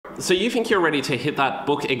So you think you're ready to hit that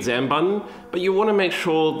book exam button, but you want to make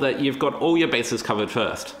sure that you've got all your bases covered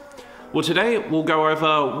first. Well, today we'll go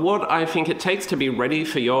over what I think it takes to be ready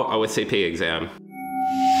for your OSCP exam.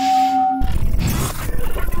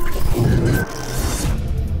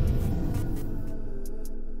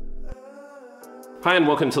 Hi and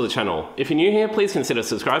welcome to the channel. If you're new here, please consider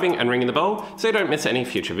subscribing and ringing the bell so you don't miss any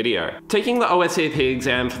future video. Taking the OSCP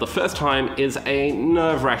exam for the first time is a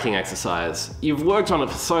nerve-wracking exercise. You've worked on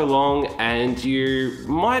it for so long and you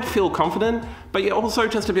might feel confident, but you're also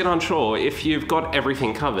just a bit unsure if you've got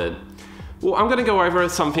everything covered. Well, I'm going to go over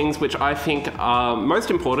some things which I think are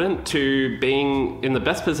most important to being in the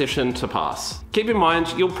best position to pass. Keep in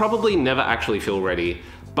mind, you'll probably never actually feel ready,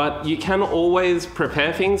 but you can always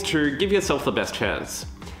prepare things to give yourself the best chance.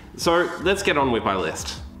 So let's get on with my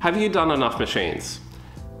list. Have you done enough machines?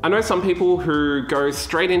 I know some people who go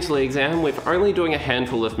straight into the exam with only doing a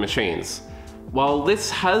handful of machines. While this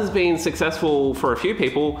has been successful for a few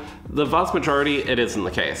people, the vast majority it isn't the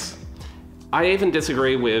case. I even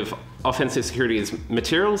disagree with Offensive Security's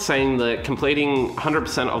materials saying that completing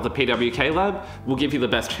 100% of the PWK lab will give you the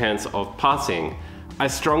best chance of passing. I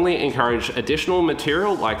strongly encourage additional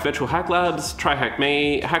material like virtual hack labs, try hack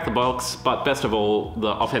me, hack the box, but best of all, the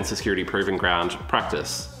Offensive Security Proving Ground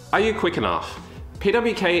practice. Are you quick enough?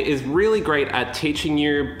 PWK is really great at teaching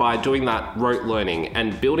you by doing that rote learning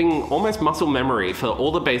and building almost muscle memory for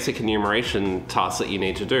all the basic enumeration tasks that you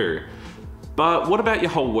need to do. But what about your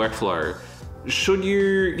whole workflow?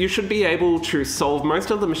 You should be able to solve most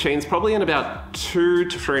of the machines probably in about 2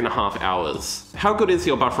 to 3.5 hours. How good is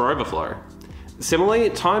your buffer overflow? Similarly,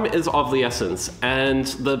 time is of the essence, and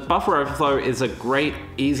the buffer overflow is a great,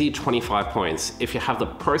 easy 25 points if you have the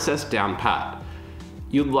process down pat.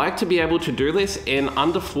 You'd like to be able to do this in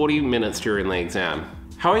under 40 minutes during the exam.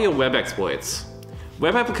 How are your web exploits?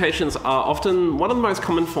 Web applications are often one of the most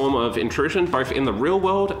common form of intrusion both in the real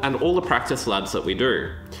world and all the practice labs that we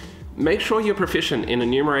do. Make sure you're proficient in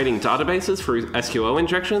enumerating databases through SQL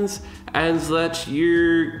injections and that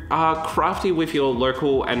you are crafty with your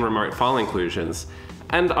local and remote file inclusions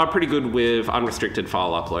and are pretty good with unrestricted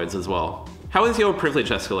file uploads as well. How is your privilege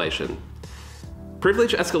escalation?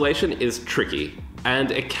 Privilege escalation is tricky and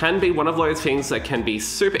it can be one of those things that can be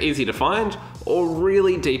super easy to find or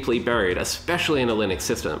really deeply buried, especially in a Linux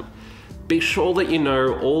system. Be sure that you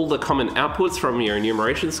know all the common outputs from your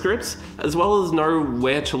enumeration scripts, as well as know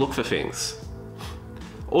where to look for things.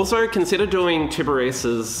 Also, consider doing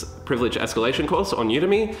Tiberius's privilege escalation course on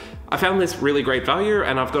Udemy. I found this really great value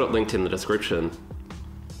and I've got it linked in the description.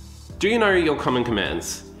 Do you know your common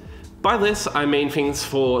commands? By this, I mean things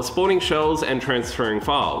for spawning shells and transferring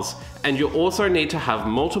files, and you also need to have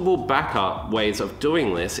multiple backup ways of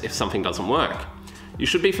doing this if something doesn't work. You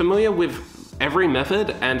should be familiar with every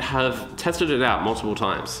method and have tested it out multiple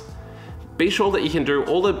times. Be sure that you can do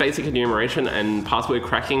all the basic enumeration and password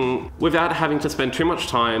cracking without having to spend too much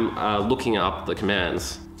time looking up the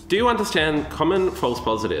commands. Do you understand common false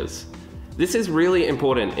positives? This is really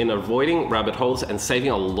important in avoiding rabbit holes and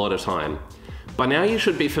saving a lot of time. By now you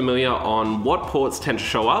should be familiar on what ports tend to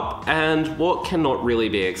show up and what cannot really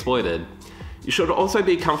be exploited. You should also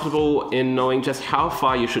be comfortable in knowing just how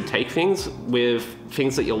far you should take things with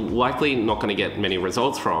things that you're likely not going to get many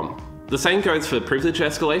results from. The same goes for privilege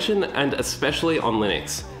escalation and especially on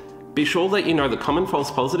Linux. Be sure that you know the common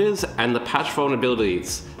false positives and the patch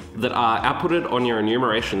vulnerabilities that are outputted on your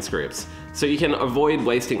enumeration scripts, so you can avoid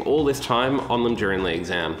wasting all this time on them during the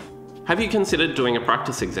exam. Have you considered doing a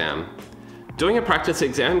practice exam? Doing a practice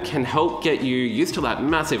exam can help get you used to that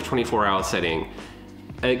massive 24-hour setting.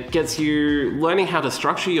 It gets you learning how to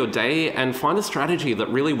structure your day and find a strategy that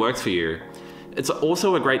really works for you. It's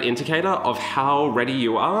also a great indicator of how ready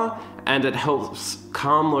you are, and it helps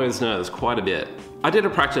calm those nerves quite a bit. I did a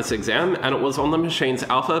practice exam and it was on the machines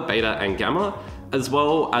alpha, beta, and gamma, as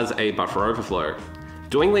well as a buffer overflow.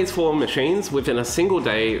 Doing these 4 machines within a single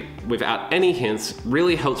day without any hints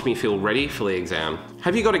really helped me feel ready for the exam.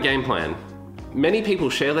 Have you got a game plan? Many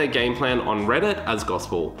people share their game plan on Reddit as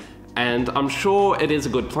gospel. And I'm sure it is a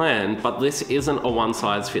good plan, but this isn't a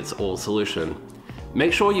one-size-fits-all solution.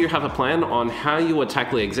 Make sure you have a plan on how you will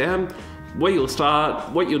tackle the exam, where you'll start,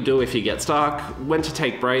 what you'll do if you get stuck, when to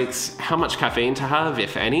take breaks, how much caffeine to have,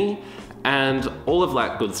 if any, and all of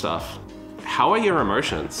that good stuff. How are your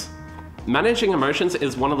emotions? Managing emotions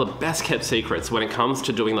is one of the best kept secrets when it comes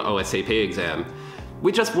to doing the OSCP exam.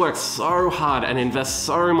 We just work so hard and invest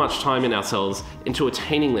so much time in ourselves into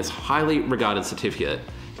attaining this highly regarded certificate.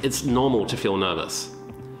 It's normal to feel nervous.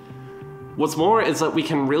 What's more is that we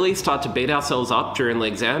can really start to beat ourselves up during the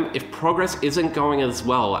exam if progress isn't going as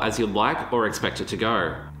well as you'd like or expect it to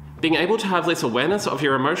go. Being able to have this awareness of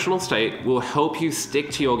your emotional state will help you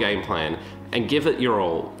stick to your game plan and give it your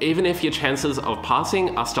all, even if your chances of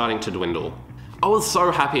passing are starting to dwindle. I was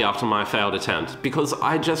so happy after my failed attempt because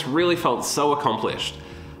I just really felt so accomplished.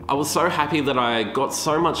 I was so happy that I got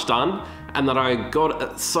so much done and that I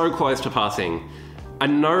got so close to passing. I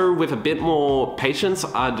know with a bit more patience,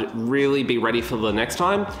 I'd really be ready for the next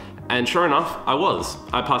time, and sure enough, I was.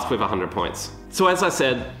 I passed with 100 points. So as I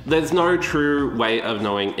said, there's no true way of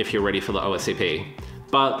knowing if you're ready for the OSCP.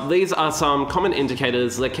 But these are some common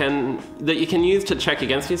indicators that you can use to check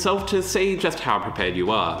against yourself to see just how prepared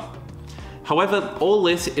you are. However, all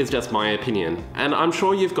this is just my opinion, and I'm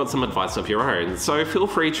sure you've got some advice of your own, so feel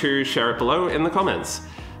free to share it below in the comments.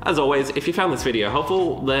 As always, if you found this video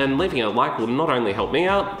helpful, then leaving a like will not only help me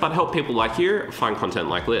out, but help people like you find content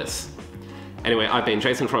like this. Anyway, I've been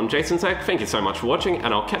Jason from JSON SEC, thank you so much for watching,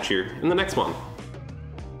 and I'll catch you in the next one.